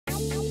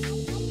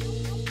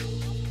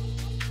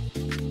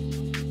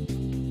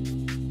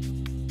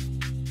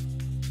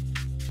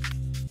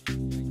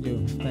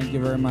Thank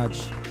you very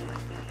much.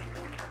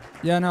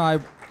 Yeah, no,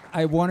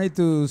 I wanted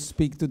to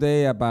speak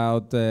today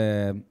about,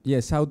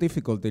 yes, how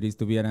difficult it is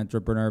to be an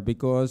entrepreneur,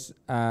 because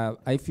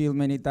I feel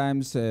many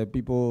times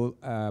people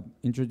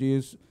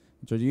introduce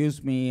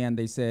me and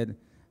they said,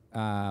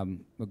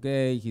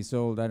 okay, he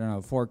sold, I don't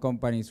know, 4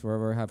 companies for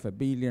over $500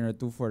 million or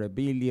 2 for $1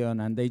 billion,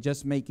 and they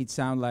just make it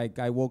sound like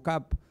I woke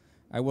up,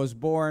 I was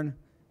born,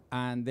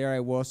 and there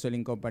I was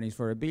selling companies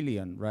for $1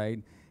 billion, right?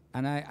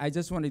 And I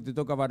just wanted to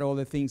talk about all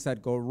the things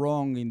that go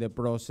wrong in the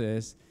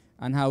process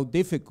and how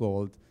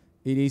difficult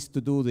it is to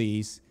do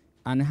this,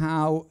 and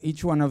how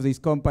each one of these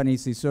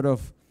companies is sort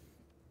of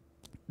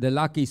the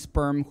lucky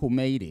sperm who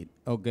made it,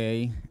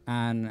 okay?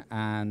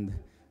 And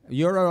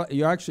you're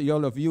actually,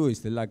 all of you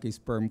is the lucky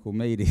sperm who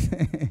made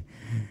it.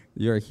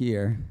 You're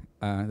here,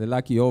 the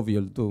lucky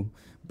ovule too.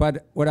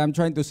 But what I'm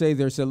trying to say,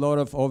 there's a lot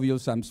of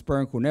ovules and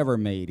sperm who never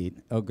made it,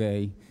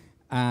 okay?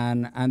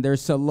 And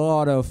there's a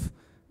lot of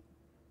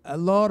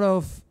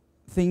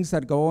things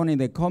that go on in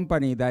the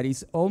company that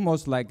is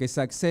almost like a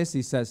success,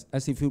 is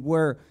as if it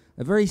were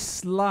a very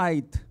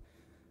slight,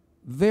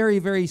 very,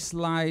 very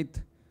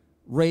slight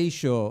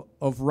ratio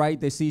of right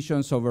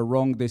decisions over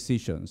wrong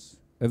decisions.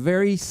 A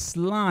very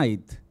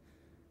slight,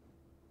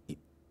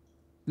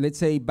 let's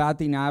say,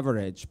 batting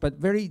average,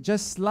 but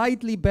just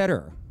slightly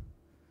better.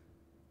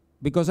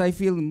 Because I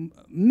feel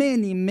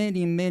many,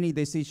 many, many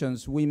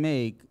decisions we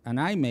make and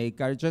I make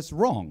are just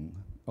wrong,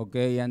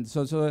 okay? And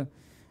so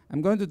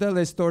I'm going to tell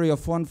the story of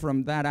FON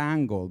from that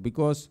angle,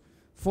 because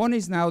FON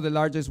is now the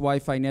largest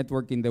Wi-Fi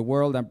network in the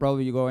world, and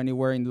probably you go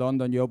anywhere in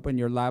London, you open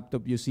your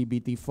laptop, you see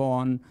BT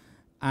FON,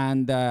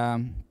 and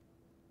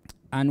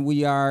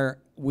we are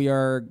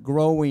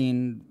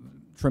growing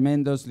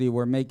tremendously.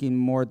 We're making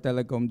more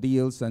telecom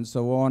deals and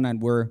so on,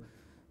 and we're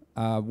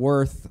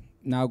worth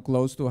now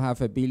close to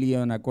 $500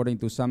 million according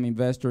to some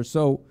investors.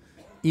 So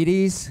it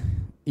is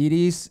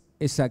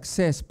a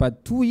success.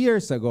 But 2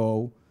 years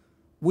ago,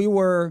 we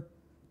were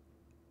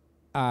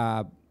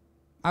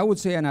I would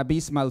say an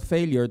abysmal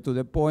failure, to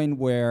the point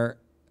where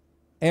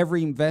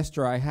every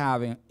investor I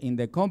have in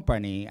the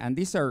company, and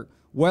these are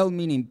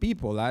well-meaning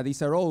people,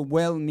 these are all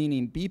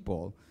well-meaning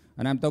people,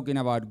 and I'm talking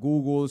about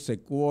Google,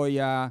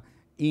 Sequoia,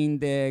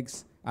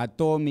 Index,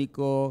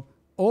 Atomico,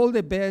 all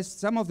the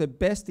best, some of the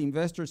best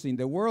investors in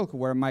the world who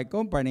were in my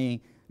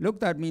company,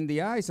 looked at me in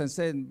the eyes and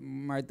said,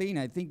 Martin,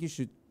 I think this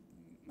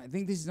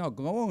is not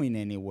going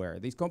anywhere.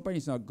 This company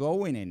is not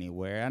going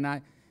anywhere.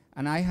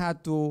 And I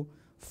had to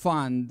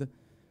fund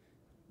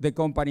the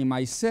company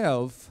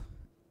myself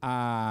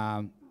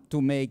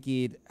to make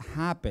it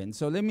happen.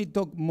 So let me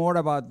talk more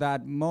about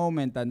that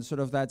moment and sort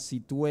of that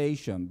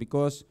situation,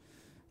 because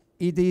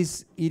it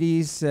is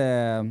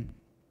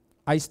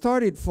I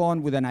started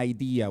FON with an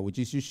idea, which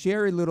is you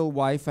share a little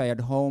Wi-Fi at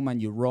home and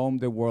you roam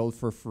the world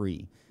for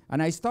free.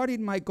 And I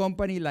started my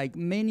company like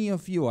many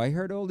of you. I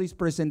heard all these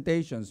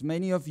presentations.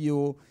 Many of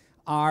you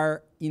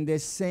are in the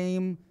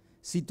same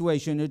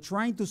situation. You're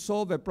trying to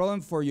solve a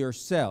problem for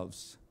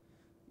yourselves.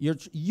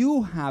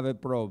 You have a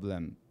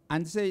problem,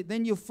 and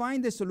then you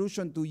find the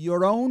solution to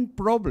your own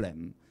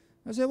problem.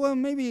 I say, well,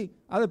 maybe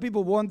other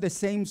people want the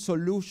same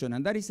solution,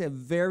 and that is a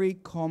very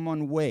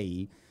common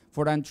way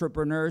for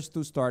entrepreneurs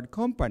to start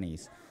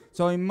companies.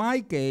 So in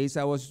my case,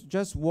 I was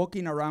just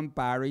walking around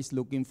Paris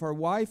looking for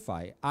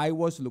Wi-Fi. I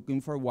was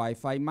looking for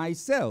Wi-Fi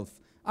myself.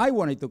 I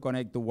wanted to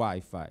connect to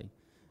Wi-Fi.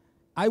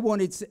 I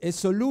wanted a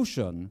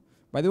solution.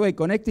 By the way,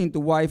 connecting to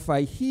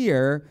Wi-Fi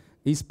here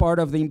is part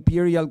of the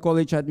Imperial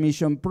College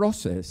admission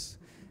process.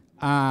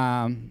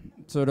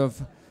 So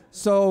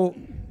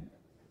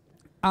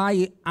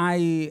I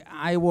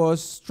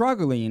was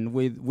struggling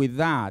with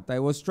that. I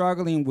was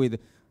struggling with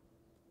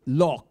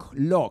lock.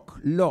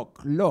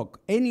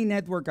 Any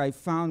network I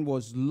found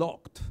was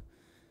locked.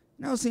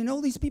 And I was saying, all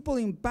these people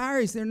in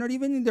Paris, they're not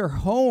even in their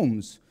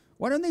homes.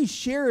 Why don't they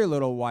share a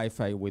little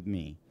Wi-Fi with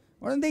me?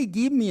 Why don't they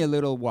give me a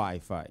little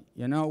Wi-Fi?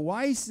 You know,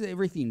 why is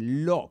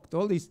everything locked?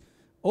 All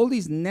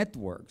these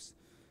networks.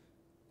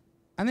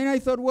 And then I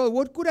thought, well,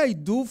 what could I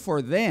do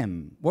for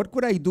them? What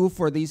could I do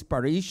for these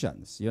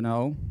Parisians, you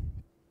know,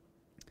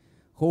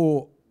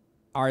 who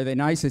are the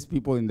nicest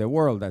people in the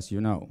world, as you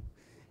know?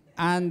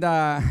 And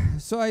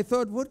so I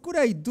thought, what could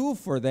I do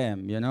for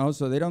them, you know,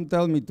 so they don't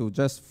tell me to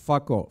just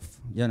fuck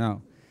off, you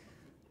know,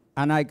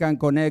 and I can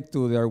connect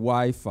to their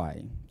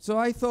Wi-Fi. So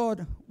I thought,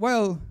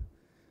 well,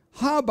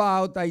 how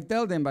about I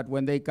tell them that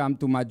when they come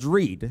to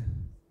Madrid,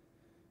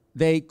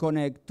 they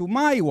connect to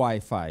my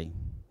Wi-Fi,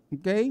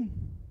 okay?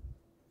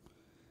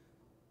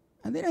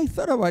 And then I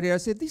thought about it. I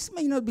said, this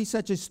may not be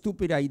such a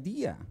stupid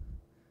idea.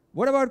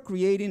 What about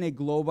creating a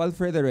global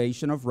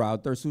federation of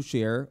routers who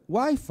share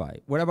Wi-Fi?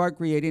 What about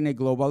creating a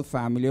global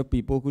family of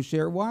people who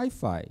share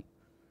Wi-Fi?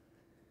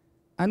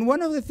 And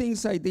one of the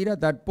things I did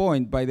at that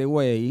point, by the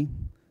way,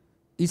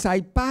 is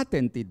I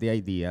patented the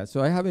idea.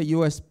 So I have a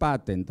US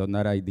patent on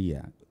that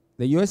idea.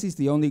 The US is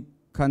the only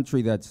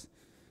country that's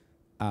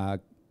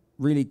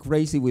really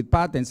crazy with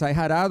patents. I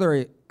had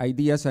other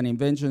ideas and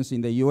inventions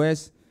in the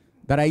US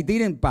that I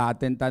didn't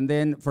patent, and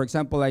then, for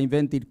example, I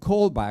invented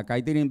callback. I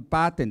didn't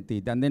patent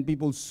it, and then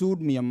people sued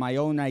me on my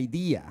own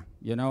idea,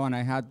 you know, and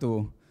I had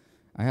to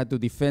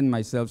defend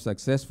myself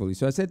successfully.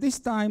 So I said, this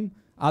time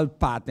I'll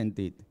patent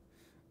it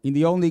in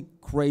the only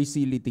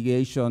crazy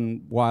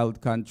litigation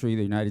wild country,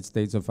 the United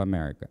States of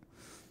America.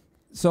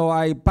 So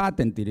I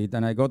patented it,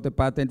 and I got the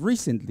patent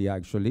recently,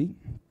 actually.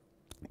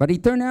 But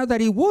it turned out that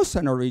it was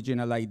an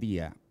original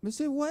idea. I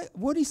said,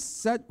 what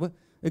is that?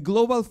 A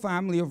global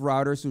family of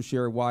routers who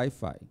share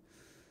Wi-Fi.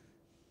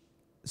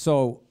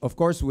 So, of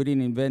course, we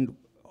didn't invent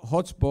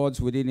hotspots,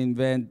 we didn't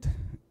invent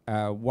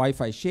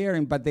Wi-Fi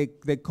sharing, but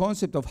the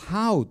concept of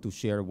how to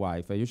share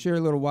Wi-Fi. You share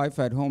a little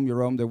Wi-Fi at home, you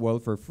roam the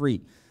world for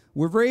free.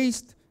 We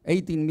raised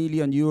 18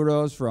 million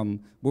euros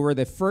we were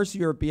the first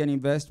European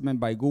investment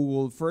by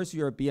Google, first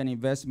European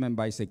investment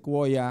by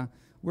Sequoia.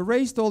 We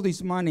raised all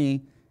this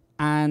money,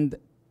 and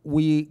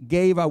we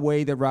gave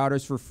away the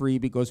routers for free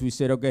because we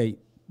said, okay,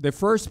 the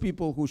first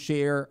people who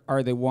share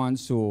are the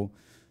ones who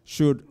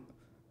should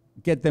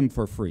get them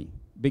for free,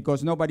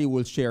 because nobody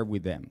will share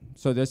with them.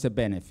 So there's a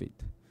benefit.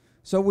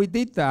 So we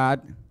did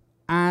that,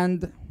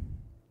 and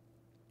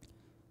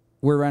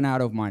we ran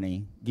out of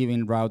money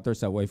giving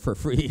routers away for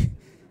free.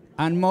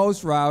 And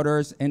most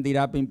routers ended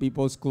up in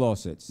people's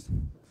closets.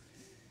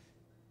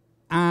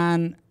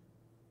 And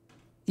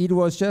it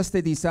was just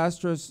a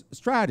disastrous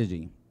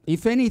strategy.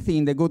 If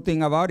anything, the good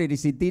thing about it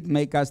is it did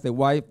make us the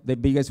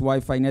biggest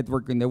Wi-Fi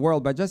network in the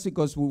world, but just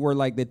because we were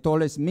like the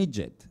tallest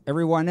midget.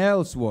 Everyone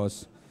else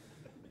was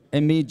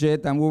a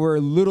midget, and we were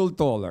a little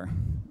taller,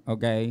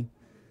 okay?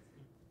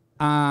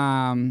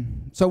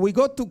 So we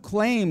got to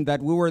claim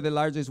that we were the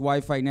largest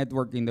Wi-Fi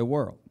network in the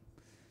world.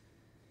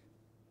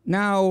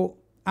 Now,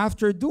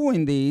 after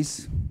doing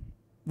this,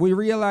 we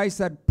realized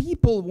that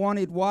people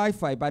wanted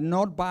Wi-Fi, but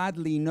not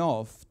badly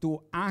enough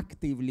to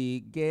actively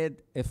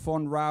get a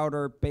phone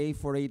router, pay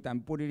for it,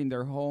 and put it in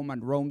their home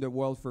and roam the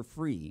world for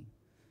free.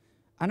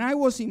 And I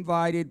was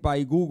invited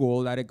by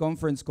Google at a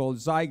conference called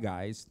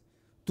Zeitgeist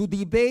to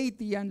debate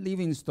Ian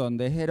Livingstone,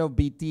 the head of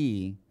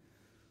BT,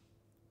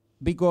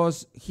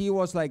 because he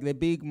was like the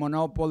big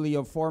monopoly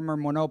or former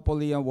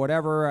monopoly or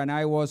whatever, and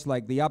I was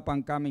like the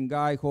up-and-coming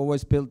guy who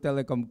always built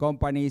telecom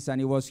companies,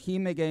 and it was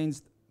him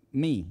against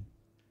me.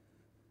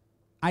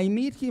 I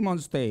meet him on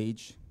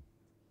stage,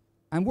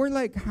 and we're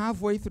like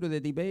halfway through the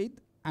debate,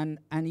 and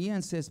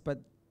Ian says, but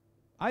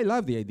I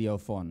love the idea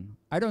of phone.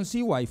 I don't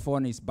see why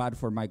phone is bad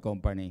for my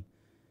company.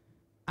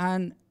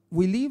 And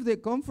we leave the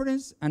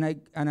conference, and I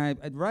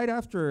right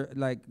after,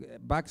 like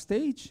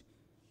backstage,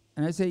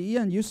 and I say,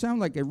 Ian, you sound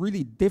like a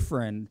really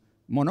different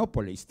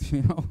monopolist,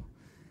 you know?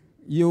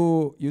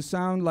 You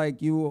sound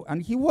like you,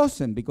 and he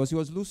wasn't, because he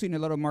was losing a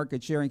lot of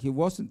market share, and he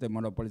wasn't a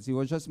monopolist, it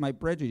was just my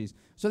prejudice.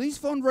 So this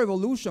phone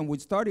revolution,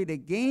 which started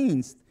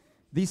against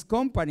these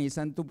companies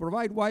and to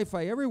provide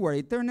Wi-Fi everywhere,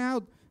 it turned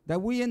out that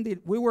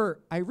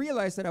I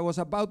realized that I was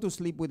about to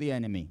sleep with the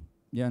enemy,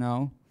 you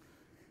know?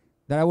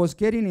 That I was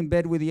getting in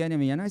bed with the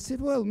enemy, and I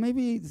said, well,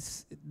 maybe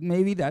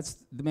that's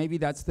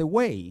the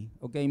way,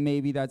 okay,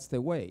 maybe that's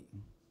the way.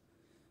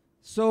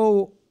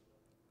 So,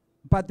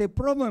 but the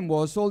problem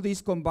was all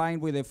this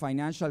combined with the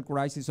financial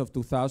crisis of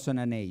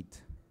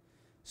 2008.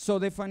 So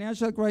the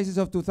financial crisis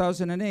of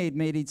 2008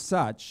 made it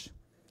such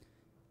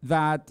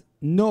that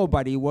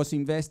nobody was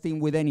investing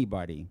with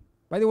anybody.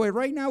 By the way,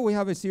 right now we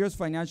have a serious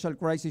financial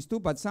crisis too,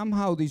 but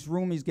somehow this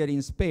room is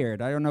getting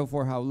spared. I don't know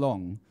for how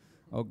long,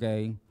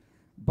 okay?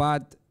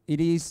 But it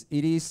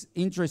is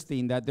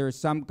interesting that there's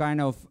some kind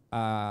of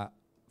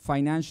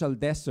financial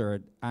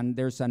desert, and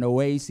there's an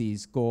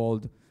oasis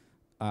called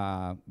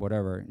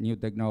whatever, new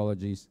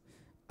technologies,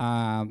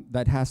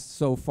 that has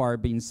so far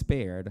been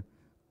spared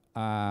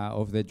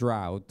of the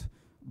drought.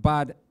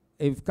 But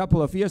a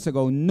couple of years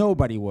ago,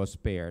 nobody was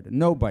spared,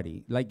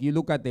 nobody. Like you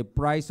look at the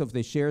price of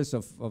the shares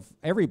of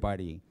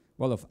everybody,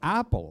 well, of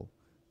Apple,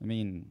 I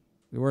mean,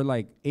 they were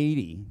like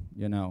 80,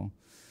 you know.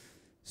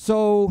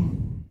 So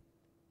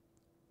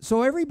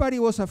everybody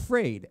was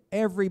afraid,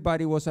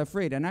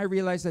 and I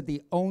realized that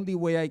the only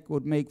way I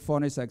could make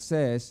phone a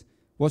success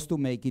was to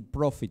make it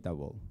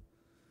profitable.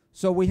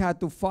 So we had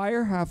to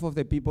fire half of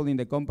the people in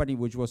the company,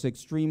 which was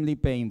extremely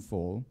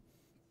painful.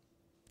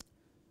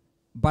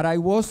 But I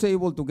was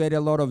able to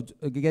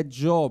get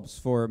jobs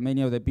for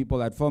many of the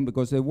people at FON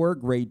because they were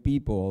great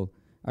people.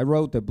 I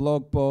wrote a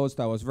blog post,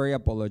 I was very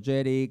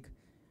apologetic.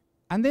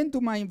 And then to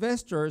my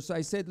investors,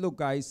 I said, look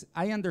guys,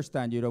 I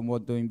understand you don't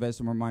want to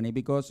invest more money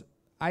because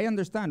I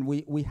understand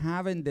we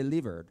haven't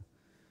delivered.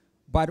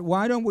 But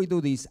why don't we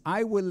do this?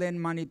 I will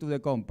lend money to the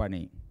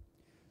company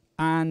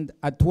and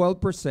at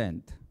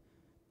 12%.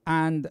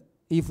 And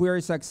if we're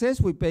a success,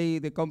 we pay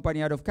the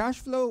company out of cash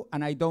flow,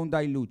 and I don't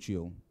dilute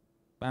you.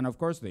 And of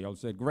course, they all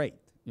said, great.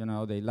 You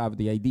know, they loved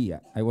the idea.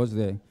 I was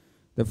the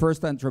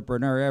first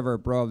entrepreneur ever,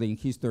 probably in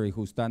history,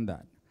 who's done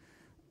that.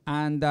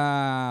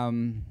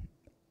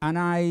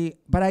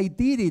 But I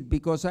did it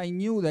because I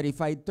knew that if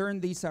I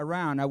turned this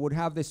around, I would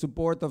have the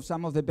support of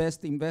some of the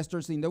best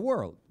investors in the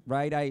world,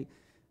 right? And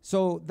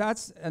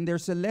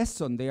there's a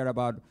lesson there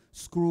about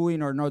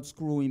screwing or not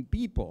screwing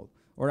people.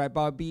 or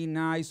about being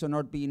nice or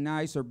not being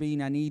nice, or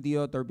being an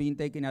idiot, or being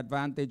taken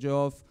advantage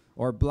of,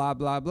 or blah,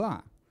 blah, blah.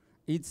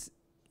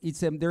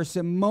 There's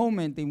a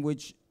moment in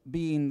which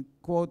being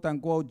quote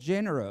unquote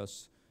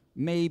generous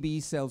may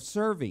be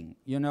self-serving,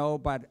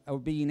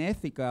 but being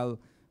ethical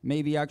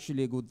may be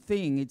actually a good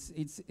thing.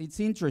 It's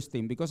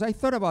interesting because I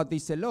thought about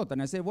this a lot,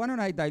 and I said, why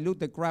don't I dilute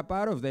the crap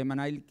out of them and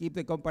I keep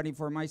the company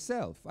for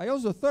myself? I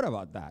also thought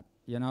about that,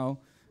 I'm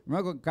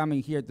not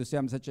coming here to say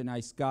I'm such a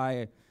nice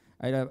guy.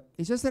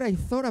 It's just that I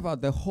thought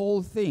about the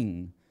whole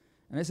thing,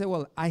 and I said,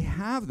 well, I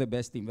have the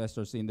best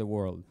investors in the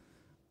world.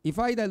 If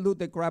I dilute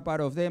the crap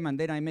out of them and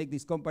then I make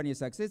this company a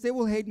success, they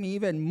will hate me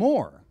even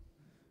more.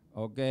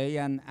 Okay,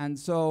 and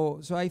so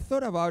I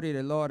thought about it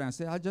a lot, and I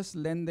said, I'll just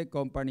lend the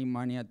company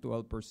money at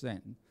 12%.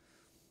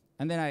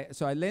 And then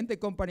I lent the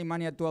company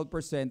money at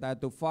 12%. I had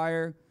to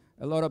fire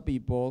a lot of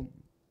people.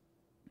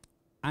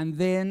 And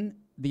then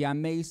the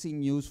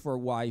amazing news for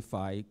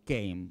Wi-Fi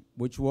came,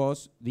 which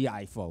was the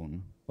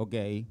iPhone,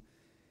 okay?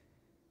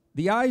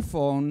 The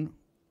iPhone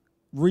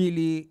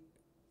really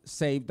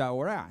saved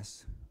our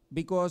ass,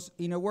 because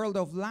in a world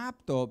of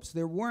laptops,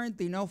 there weren't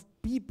enough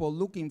people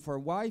looking for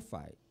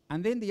Wi-Fi.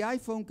 And then the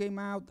iPhone came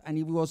out, and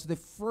it was the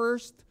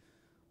first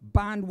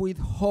bandwidth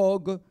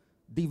hog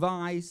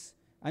device.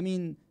 I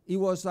mean, it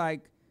was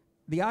like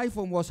the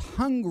iPhone was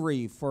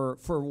hungry for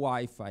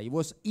Wi-Fi. It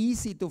was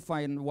easy to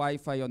find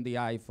Wi-Fi on the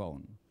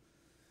iPhone.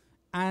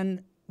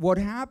 And what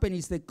happened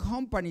is the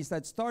companies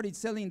that started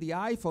selling the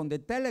iPhone, the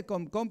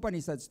telecom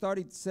companies that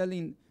started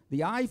selling the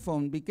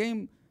iPhone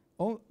became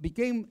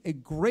a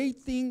great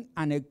thing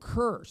and a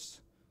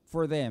curse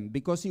for them,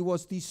 because it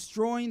was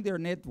destroying their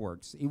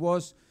networks.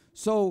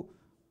 So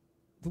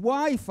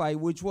Wi-Fi,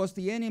 which was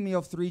the enemy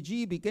of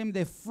 3G, became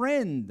the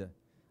friend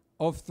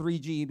of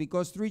 3G,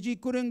 because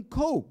 3G couldn't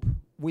cope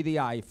with the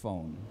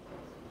iPhone.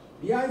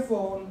 The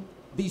iPhone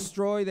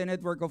destroyed the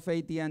network of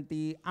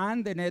AT&T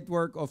and the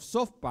network of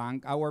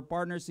SoftBank, our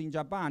partners in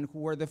Japan,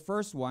 who were the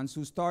first ones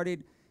who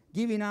started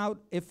giving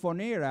out a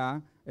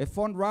Fonera, a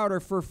phone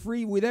router, for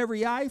free with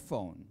every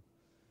iPhone.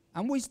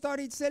 And we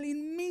started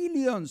selling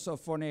millions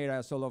of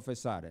Foneras all of a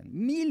sudden.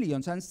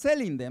 Millions, and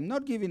selling them,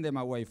 not giving them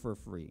away for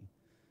free.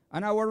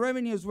 And our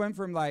revenues went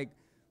from like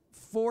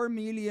 4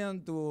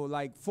 million to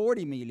like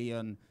 40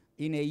 million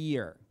in a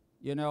year,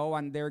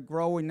 and they're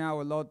growing now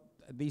a lot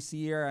this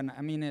year. And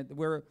I mean,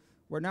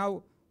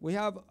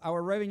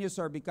 our revenues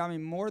are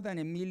becoming more than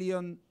 $1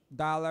 million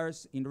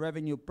in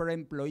revenue per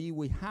employee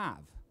we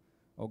have,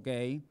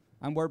 okay?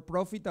 And we're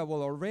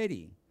profitable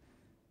already.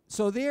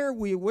 So there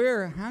we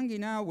were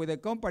hanging out with a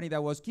company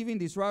that was giving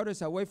these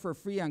routers away for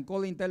free and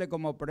calling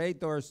telecom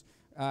operators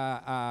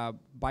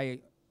by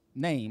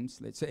names,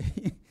 let's say.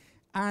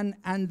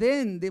 And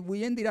then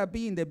we ended up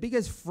being the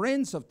biggest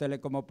friends of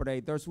telecom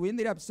operators. We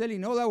ended up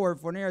selling all our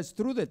Foneras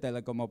through the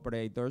telecom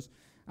operators,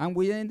 and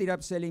we ended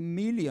up selling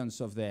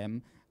millions of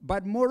them.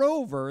 But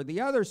moreover,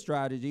 the other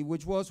strategy,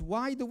 which was,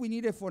 why do we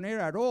need a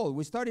Fonera at all?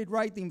 We started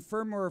writing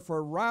firmware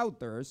for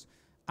routers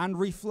and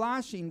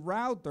reflashing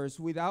routers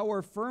with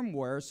our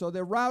firmware, so the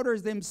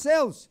routers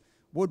themselves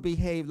would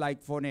behave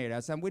like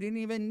Foneras, and we didn't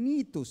even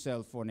need to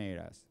sell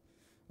Foneras,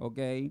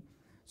 okay?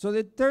 So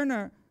the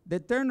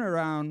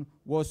turnaround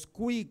was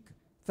quick,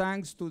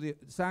 thanks to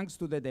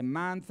the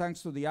demand,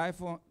 thanks to the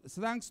iPhone,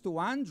 thanks to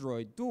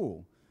Android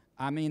too.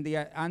 I mean, the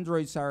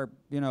Androids are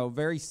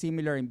very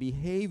similar in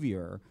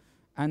behavior,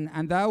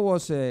 and that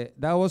was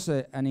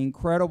an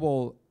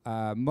incredible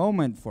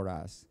moment for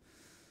us.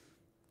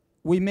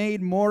 We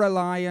made more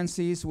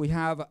alliances.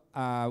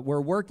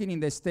 We're working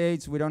in the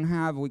States. We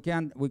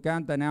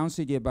can't announce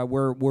it yet, but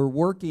we're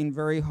working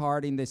very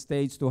hard in the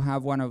States to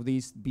have one of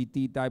these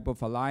BT type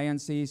of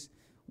alliances.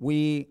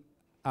 We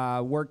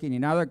working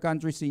in other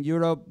countries in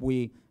Europe.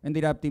 We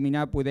ended up teaming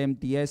up with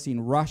MTS in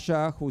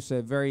Russia, who's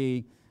a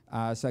very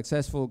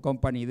successful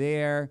company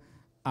there,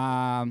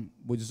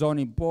 with Zone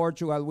in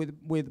Portugal,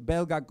 with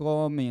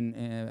Belgacom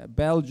in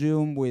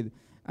Belgium,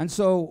 and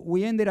so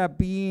we ended up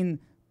being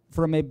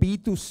from a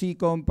B2C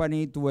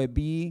company to a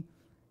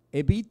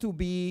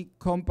B2B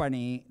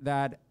company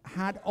that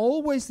had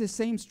always the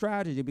same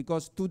strategy,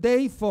 because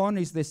today phone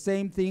is the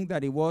same thing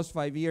that it was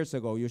 5 years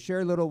ago. You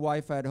share a little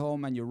Wi-Fi at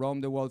home and you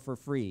roam the world for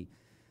free.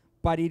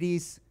 But it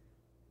is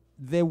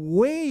the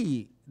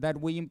way that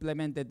we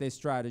implemented the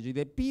strategy.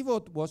 The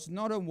pivot was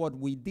not on what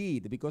we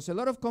did, because a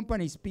lot of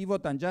companies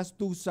pivot and just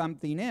do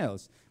something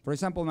else. For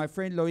example, my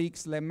friend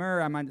Loïc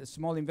Lemer, I'm a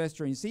small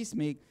investor in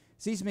Seismic.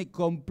 Seismic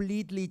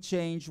completely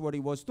changed what it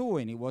was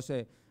doing. It was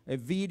a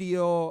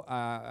video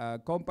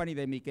company,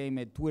 then became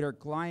a Twitter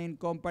client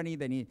company.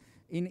 Then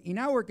in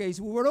our case,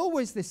 we were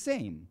always the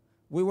same.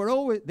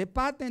 The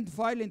patent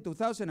filed in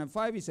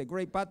 2005 is a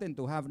great patent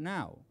to have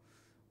now.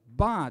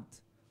 But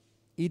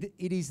it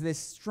is the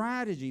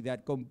strategy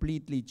that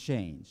completely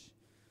changed.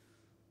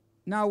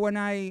 Now, when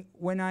I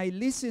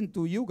listen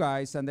to you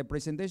guys and the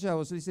presentation I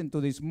was listening to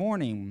this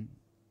morning,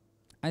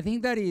 I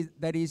think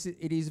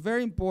it is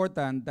very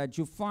important that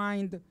you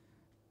find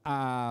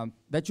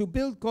that you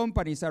build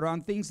companies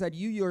around things that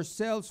you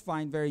yourselves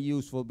find very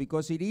useful,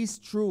 because it is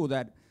true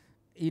that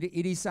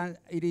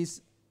it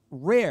is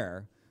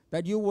rare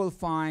that you will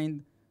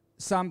find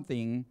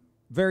something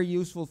very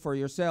useful for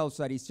yourselves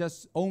that is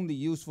just only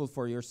useful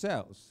for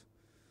yourselves.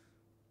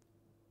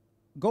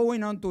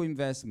 Going on to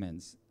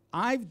investments,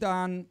 I've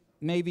done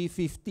maybe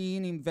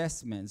 15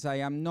 investments. I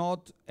am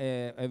not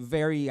a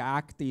very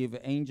active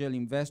angel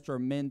investor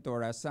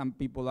mentor as some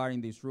people are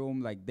in this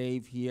room, like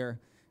Dave here,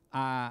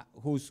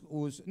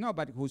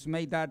 who's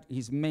made that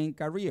his main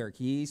career.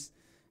 He's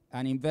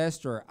an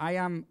investor. I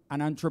am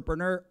an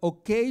entrepreneur,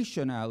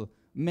 occasional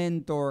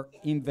mentor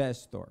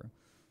investor.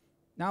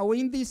 Now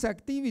in these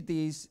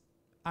activities,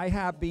 I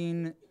have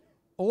been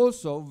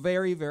also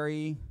very,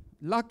 very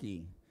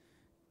lucky.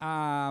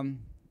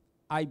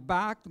 I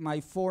backed my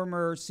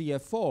former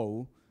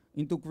CFO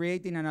into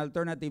creating an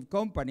alternative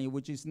company,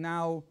 which is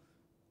now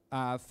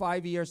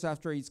 5 years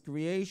after its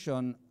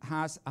creation,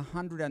 has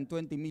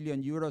 120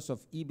 million euros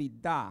of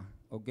EBITDA,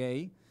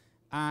 okay?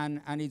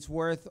 And it's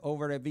worth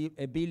over a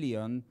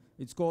billion.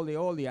 It's called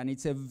Eolia, and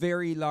it's a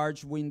very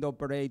large wind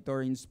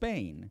operator in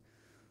Spain.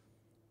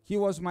 He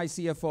was my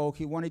CFO.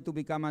 He wanted to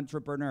become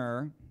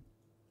entrepreneur.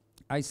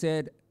 I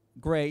said,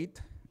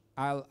 great.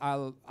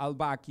 I'll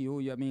back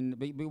you. I mean,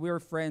 we were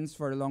friends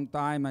for a long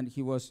time, and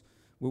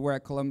we were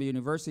at Columbia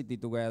University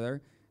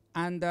together,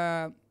 and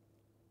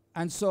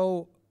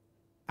so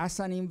as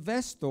an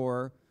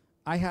investor,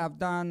 I have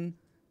done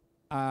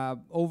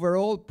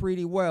overall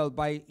pretty well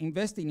by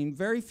investing in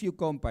very few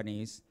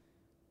companies,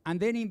 and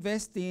then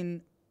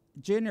investing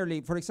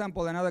generally. For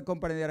example, another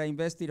company that I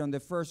invested on the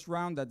first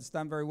round that's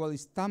done very well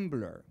is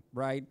Tumblr,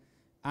 right?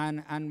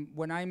 And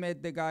when I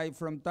met the guy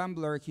from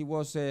Tumblr, he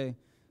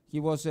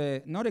was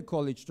not a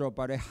college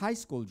dropout, a high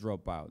school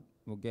dropout,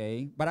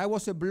 okay? But I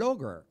was a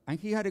blogger, and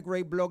he had a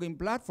great blogging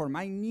platform.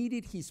 I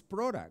needed his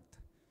product,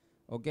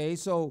 okay?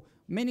 So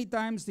many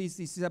times this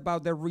is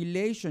about the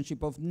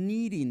relationship of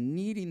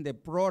needing the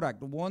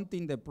product,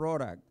 wanting the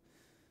product.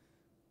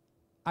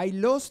 I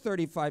lost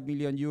 35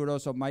 million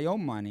euros of my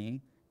own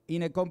money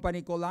in a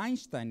company called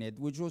EinsteinNet,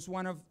 which was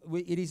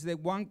it is the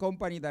one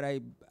company that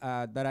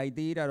I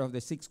did out of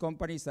the 6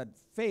 companies that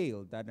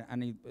failed,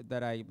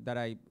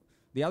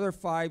 the other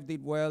 5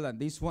 did well, and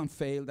this one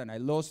failed, and I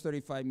lost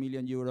 35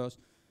 million euros.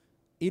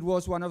 It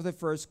was one of the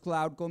first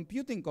cloud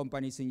computing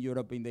companies in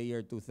Europe in the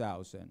year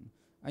 2000.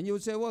 And you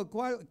would say, well,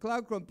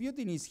 cloud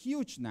computing is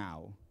huge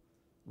now,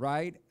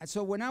 right?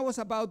 So when I was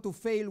about to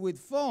fail with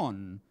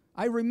FON,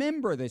 I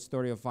remember the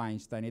story of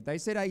EinsteinNet. I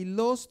said, I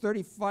lost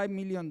 $35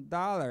 million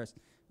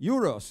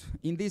euros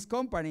in this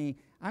company.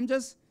 I'm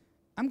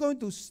going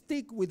to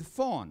stick with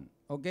FON.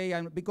 Okay,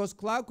 and because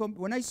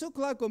when I saw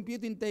cloud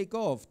computing take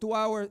off,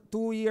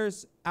 2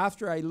 years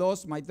after I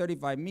lost my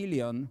 35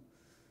 million,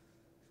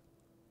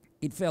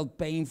 it felt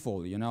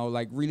painful, you know,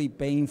 like really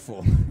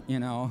painful, you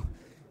know.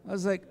 I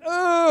was like,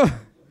 oh,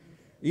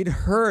 it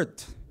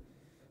hurt,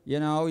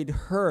 you know, it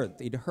hurt.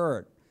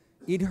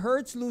 It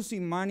hurts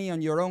losing money on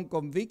your own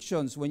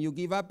convictions when you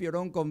give up your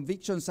own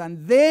convictions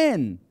and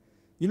then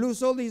you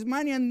lose all this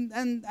money and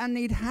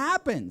it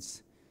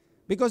happens.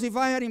 Because if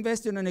I had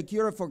invested in a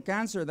cure for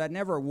cancer that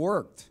never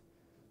worked,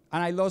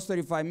 and I lost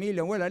 35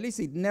 million, well, at least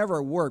it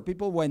never worked.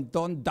 People went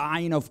on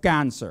dying of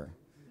cancer,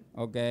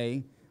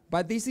 okay?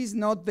 But this is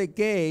not the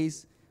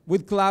case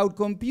with cloud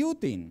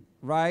computing,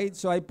 right?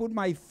 So I put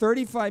my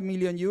 35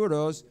 million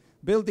euros,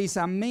 built this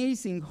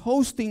amazing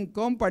hosting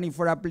company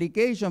for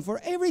application,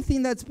 for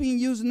everything that's being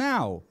used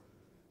now.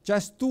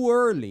 Just too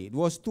early. It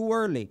was too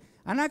early.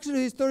 And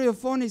actually, the story of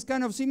FON is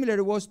kind of similar.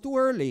 It was too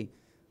early.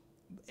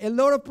 A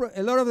lot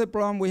of the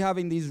problem we have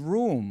in this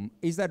room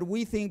is that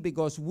we think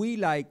because we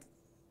like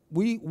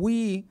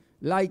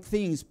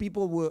things,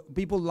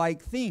 people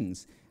like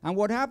things. And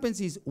what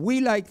happens is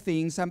we like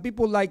things and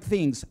people like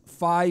things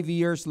 5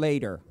 years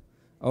later,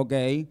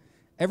 okay?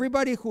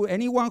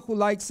 Anyone who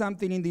likes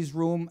something in this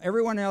room,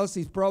 everyone else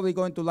is probably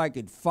going to like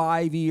it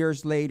 5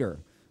 years later.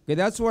 Okay,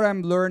 that's what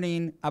I'm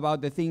learning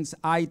about the things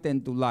I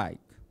tend to like.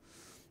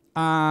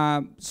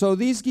 So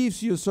this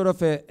gives you sort of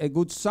a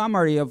good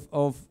summary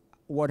of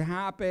what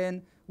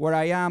happened, where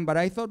I am, but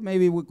I thought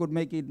maybe we could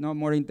make it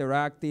more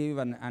interactive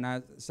and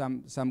ask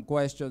some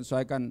questions so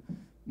I can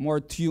more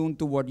tune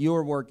to what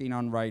you're working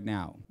on right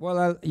now.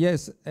 Well,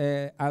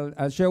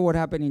 I'll share what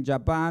happened in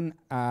Japan,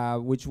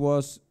 which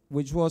was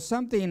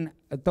something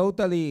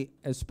totally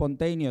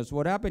spontaneous.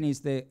 What happened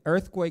is the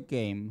earthquake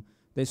came,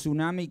 the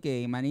tsunami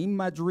came, and in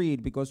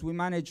Madrid, because we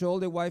manage all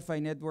the Wi-Fi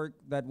network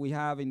that we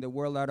have in the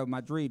world out of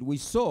Madrid, we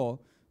saw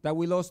that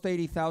we lost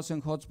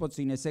 80,000 hotspots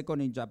in a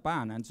second in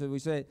Japan. And so we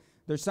said,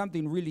 there's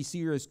something really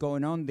serious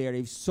going on there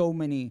if so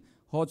many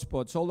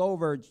hotspots all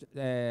over,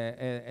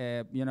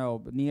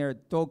 near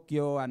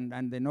Tokyo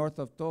and the north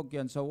of Tokyo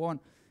and so on.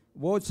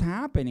 What's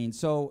happening?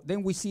 So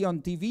then we see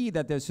on TV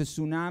that there's a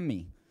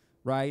tsunami,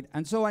 right?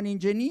 And so an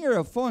engineer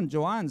of FON,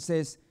 Joan,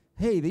 says,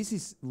 hey, this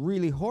is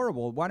really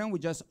horrible. Why don't we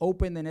just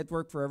open the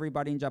network for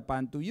everybody in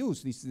Japan to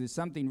use? This is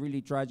something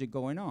really tragic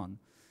going on.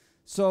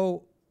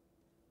 So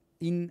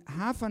in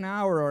half an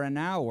hour or an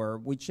hour,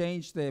 we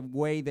changed the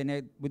way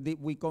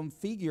we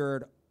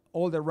configured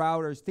all the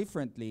routers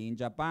differently. In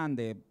Japan,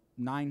 the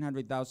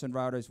 900,000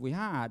 routers we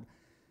had,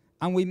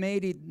 And we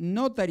made it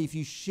not that if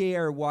you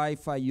share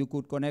Wi-Fi, you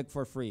could connect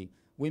for free.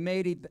 We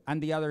made it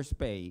and the others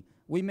pay.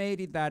 We made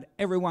it that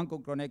everyone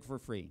could connect for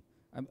free.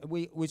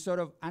 We sort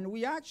of, and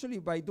we actually,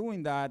 by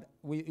doing that,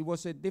 it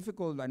was a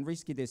difficult and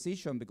risky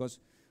decision because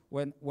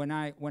when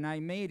I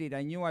made it,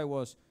 I knew I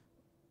was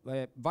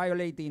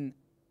violating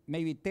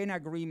maybe 10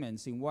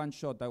 agreements in one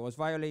shot. I was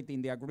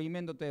violating the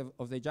agreement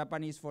of the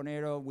Japanese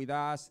Fonero with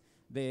us,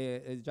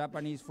 the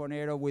Japanese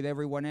Fonero with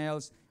everyone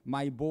else,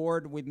 my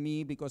board with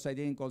me because I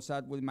didn't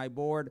consult with my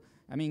board.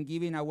 I mean,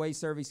 giving away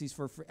services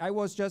for free. I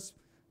was just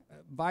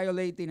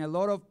violating a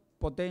lot of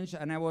potential,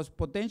 and I was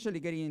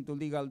potentially getting into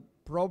legal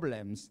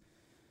problems.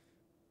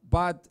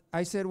 But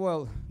I said,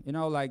 well, you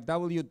know, like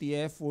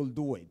WTF will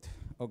do it,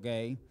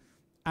 okay?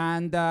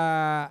 And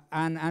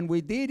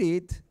we did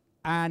it,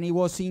 and it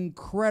was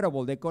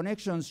incredible. The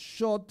connections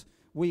shot.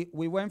 We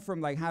went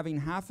from like having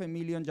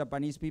 500,000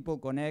 Japanese people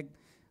connect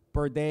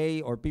per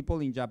day, or people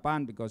in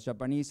Japan, because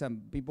Japanese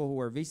and people who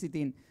were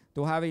visiting,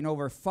 to having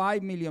over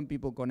 5 million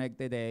people connect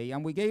a day.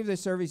 And we gave the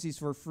services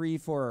for free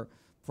for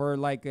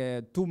like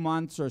 2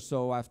 months or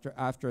so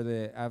after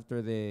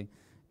the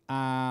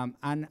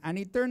and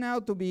it turned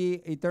out to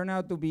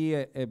be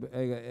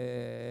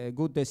a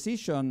good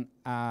decision.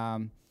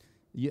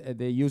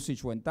 The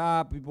usage went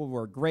up. People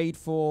were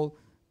grateful.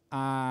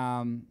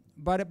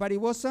 But it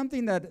was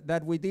something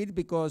that we did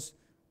because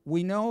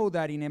we know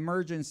that in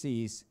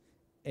emergencies,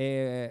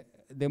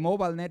 the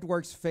mobile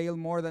networks fail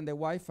more than the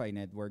Wi-Fi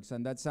networks,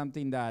 and that's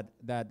something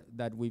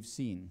that we've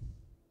seen.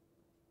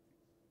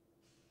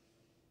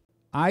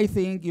 I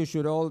think you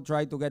should all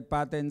try to get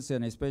patents,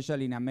 and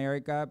especially in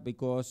America,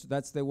 because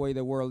that's the way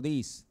the world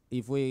is.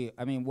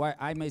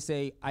 I may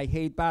say I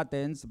hate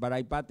patents, but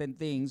I patent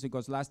things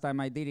because last time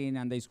I did it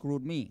and they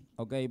screwed me.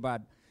 Okay,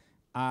 but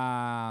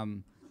I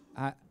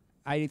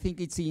think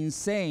it's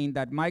insane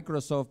that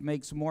Microsoft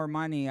makes more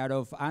money out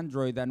of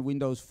Android than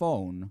Windows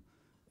Phone.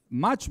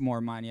 Much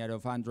more money out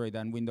of Android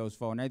than Windows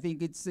Phone. I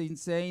think it's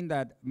insane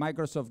that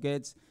Microsoft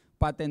gets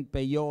patent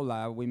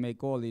payola, we may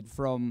call it,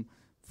 from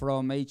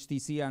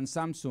HTC and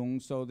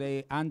Samsung, so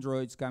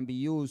Androids can be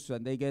used,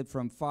 and they get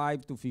from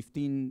 5 to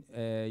 15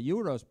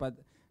 euros, but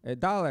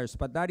dollars.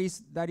 But that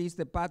is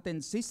the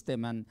patent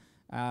system, and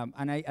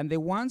the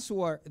ones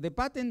who are the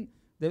patent.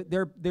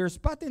 There's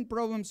patent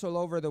problems all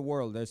over the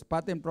world. There's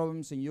patent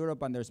problems in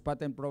Europe, and there's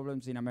patent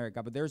problems in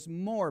America, but there's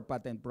more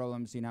patent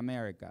problems in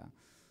America.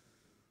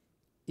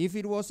 If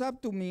it was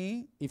up to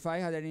me, if I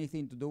had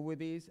anything to do with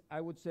this,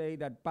 I would say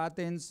that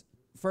patents,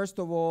 first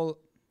of all,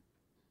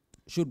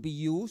 should be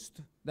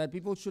used, that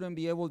people shouldn't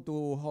be able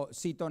to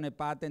sit on a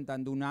patent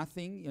and do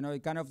nothing. You know,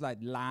 it kind of like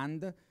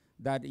land,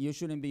 that you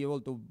shouldn't be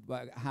able to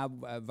have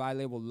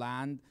valuable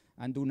land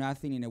and do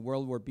nothing in a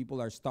world where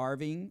people are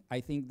starving. I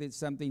think that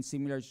something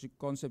similar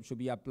concept should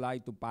be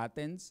applied to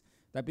patents,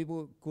 that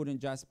people couldn't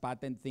just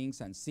patent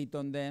things and sit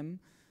on them.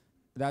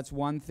 That's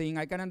one thing.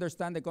 I can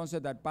understand the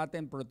concept that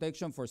patent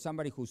protection for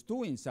somebody who's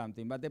doing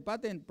something, but the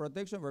patent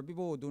protection for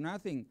people who do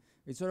nothing,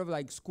 it's sort of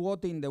like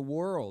squatting the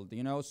world,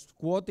 you know,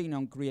 squatting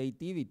on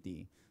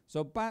creativity.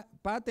 So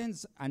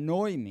patents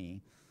annoy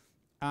me.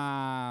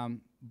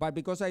 But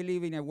because I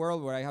live in a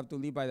world where I have to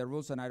live by the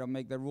rules and I don't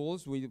make the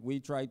rules, we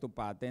try to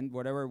patent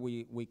whatever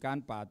we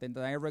can patent.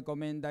 And I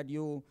recommend that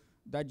you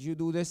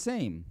do the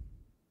same.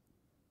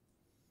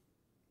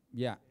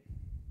 Yeah.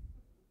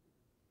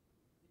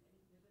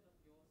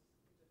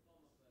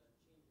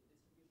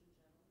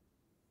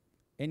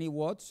 Any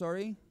what?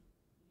 Sorry?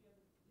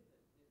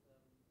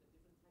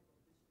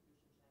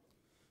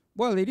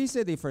 Well, it is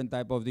a different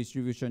type of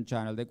distribution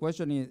channel. The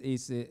question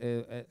is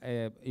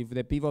if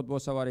the pivot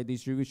was about a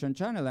distribution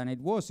channel, and it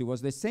was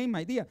the same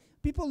idea.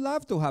 People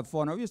love to have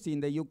fun. Obviously, in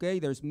the UK,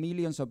 there's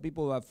millions of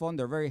people who have fun.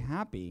 They're very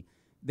happy.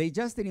 They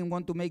just didn't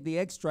want to make the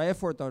extra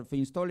effort of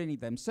installing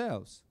it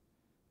themselves.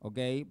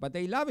 Okay, but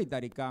they love it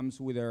that it comes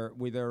with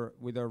their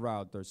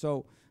router.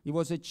 So it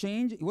was a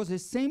change. It was the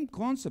same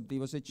concept. It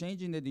was a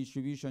change in the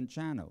distribution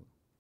channel.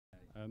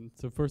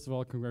 So first of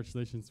all,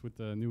 congratulations with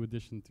the new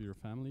addition to your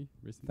family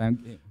recently.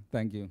 Thank you.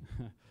 Thank you.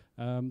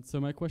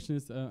 So my question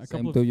is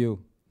Same to you.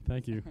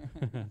 Thank you.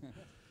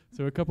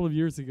 So a couple of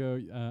years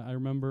ago, I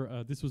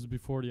remember this was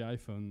before the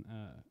iPhone.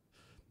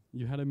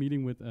 You had a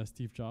meeting with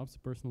Steve Jobs, a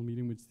personal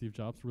meeting with Steve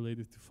Jobs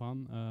related to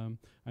FON.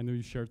 I know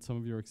you shared some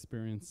of your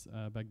experience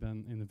back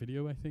then in a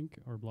video, I think,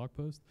 or blog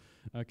post.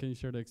 Can you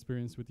share the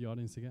experience with the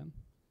audience again?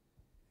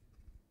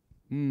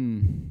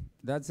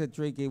 That's a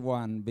tricky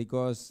one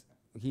because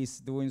he's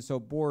doing so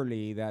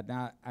poorly that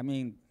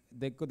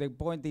the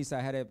point is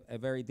I had a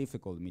very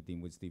difficult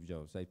meeting with Steve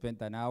Jobs. I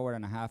spent an hour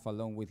and a half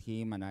alone with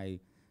him, and I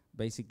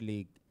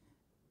basically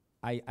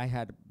I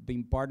had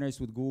been partners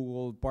with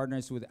Google,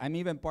 I'm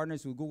even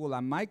partners with Google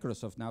and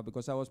Microsoft now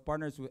because I was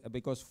partners with,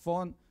 because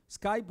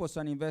Skype was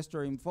an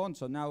investor in FON,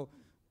 so now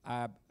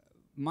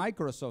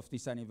Microsoft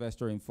is an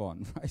investor in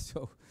FON, right?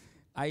 So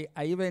I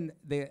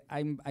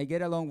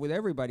get along with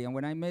everybody, and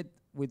when I met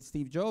with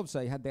Steve Jobs,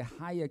 I had the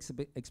high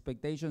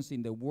expectations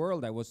in the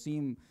world. I was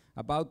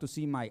about to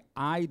see my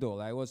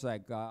idol. I was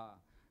like,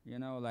 You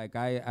know, like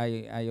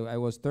I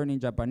was turning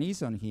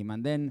Japanese on him,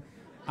 and then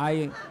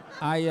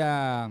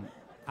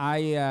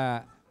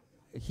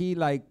he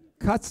like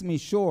cuts me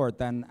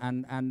short,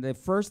 and the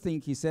first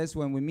thing he says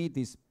when we meet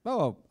is,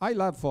 "Oh, I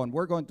love FON.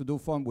 We're going to do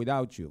FON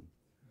without you."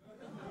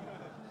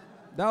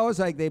 That was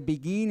like the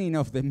beginning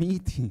of the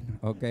meeting,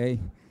 okay?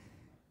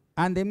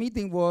 And the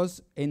meeting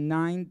was a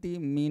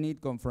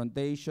 90-minute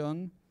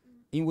confrontation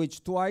in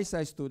which twice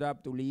I stood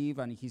up to leave,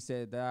 and he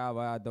said,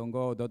 well, don't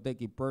go, don't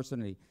take it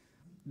personally.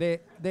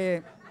 The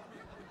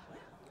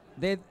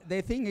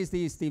thing is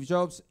this, Steve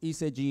Jobs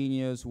is a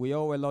genius. We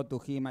owe a lot to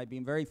him. I've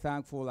been very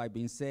thankful. I've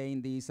been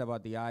saying this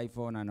about the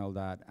iPhone and all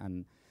that,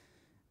 and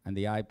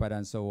the iPad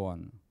and so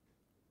on.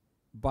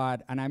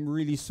 And I'm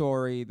really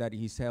sorry that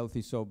his health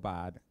is so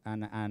bad,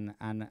 and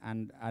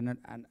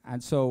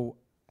so,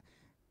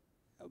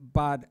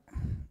 but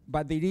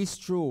it is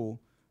true.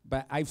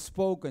 But I've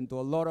spoken to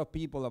a lot of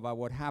people about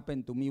what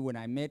happened to me when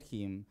I met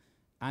him,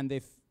 and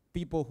the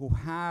people who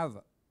have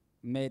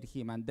met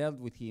him and dealt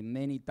with him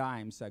many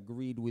times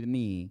agreed with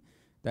me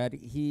that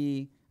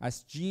he,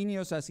 as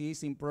genius as he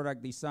is in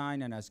product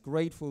design, and as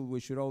grateful we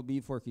should all be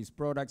for his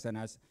products,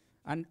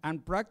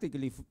 and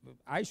practically,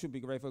 I should be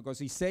grateful because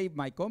he saved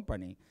my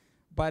company.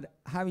 But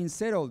having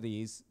said all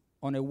this,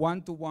 on a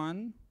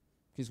one-to-one,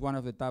 he's one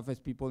of the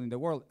toughest people in the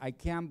world. I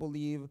can't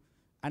believe,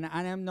 and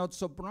I'm not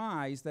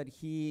surprised that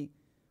he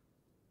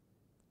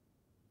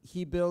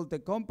built a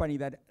company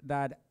that,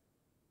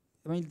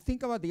 I mean,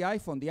 think about the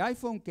iPhone. The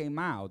iPhone came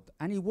out,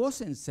 and it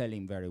wasn't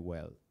selling very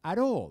well at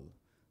all.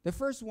 The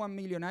first 1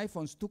 million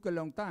iPhones took a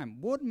long time.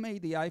 What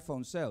made the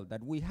iPhone sell?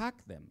 That we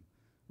hacked them,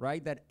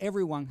 right? That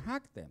everyone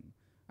hacked them.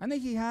 And then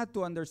he had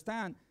to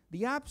understand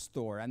the App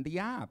Store and the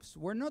apps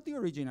were not the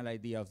original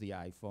idea of the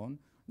iPhone.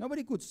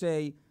 Nobody could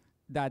say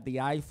that the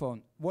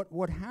iPhone,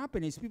 what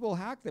happened is people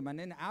hacked them, and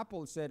then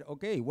Apple said,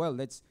 okay, well,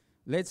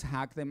 let's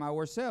hack them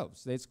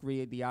ourselves. Let's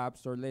create the App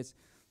Store.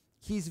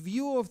 His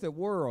view of the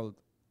world,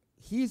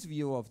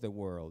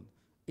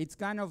 it's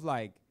kind of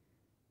like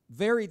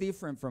very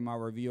different from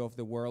our view of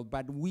the world,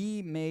 but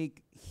we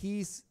make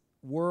his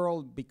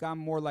world become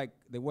more like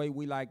the way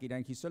we like it,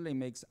 and he certainly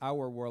makes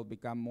our world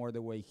become more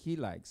the way he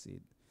likes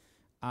it.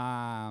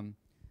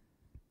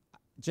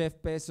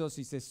 Jeff Bezos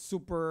is a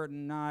super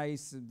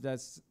nice,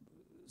 that's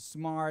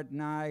smart,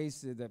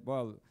 nice,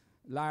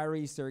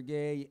 Larry,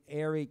 Sergey,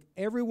 Eric,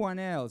 everyone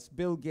else,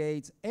 Bill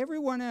Gates,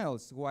 everyone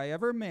else who I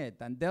ever met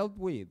and dealt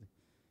with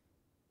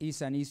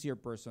is an easier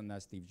person than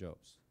Steve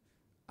Jobs.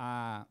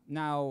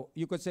 Now,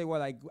 you could say,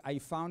 well, I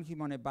found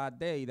him on a bad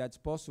day. That's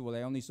possible.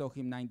 I only saw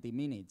him 90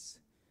 minutes.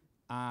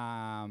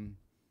 One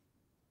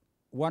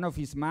of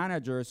his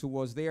managers who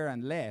was there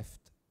and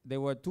left, there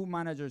were two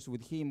managers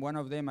with him. One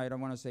of them, I don't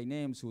want to say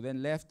names, who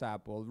then left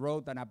Apple,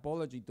 wrote an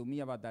apology to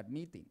me about that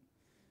meeting.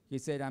 He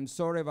said, I'm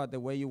sorry about the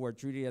way you were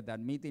treated at that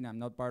meeting. I'm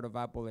not part of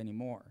Apple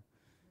anymore.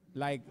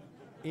 Like,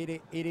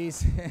 it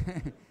is,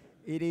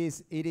 it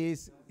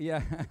is,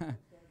 yeah.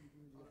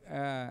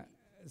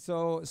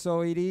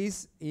 So it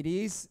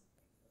is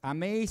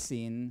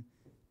amazing,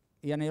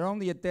 and it's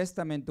only a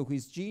testament to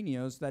his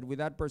genius that with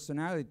that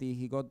personality,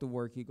 he got to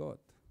where he got.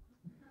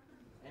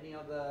 Any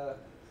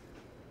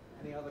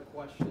other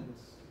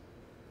questions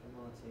for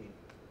Martin?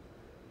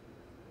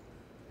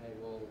 Okay,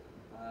 well,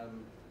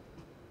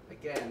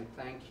 again,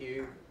 thank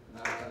you.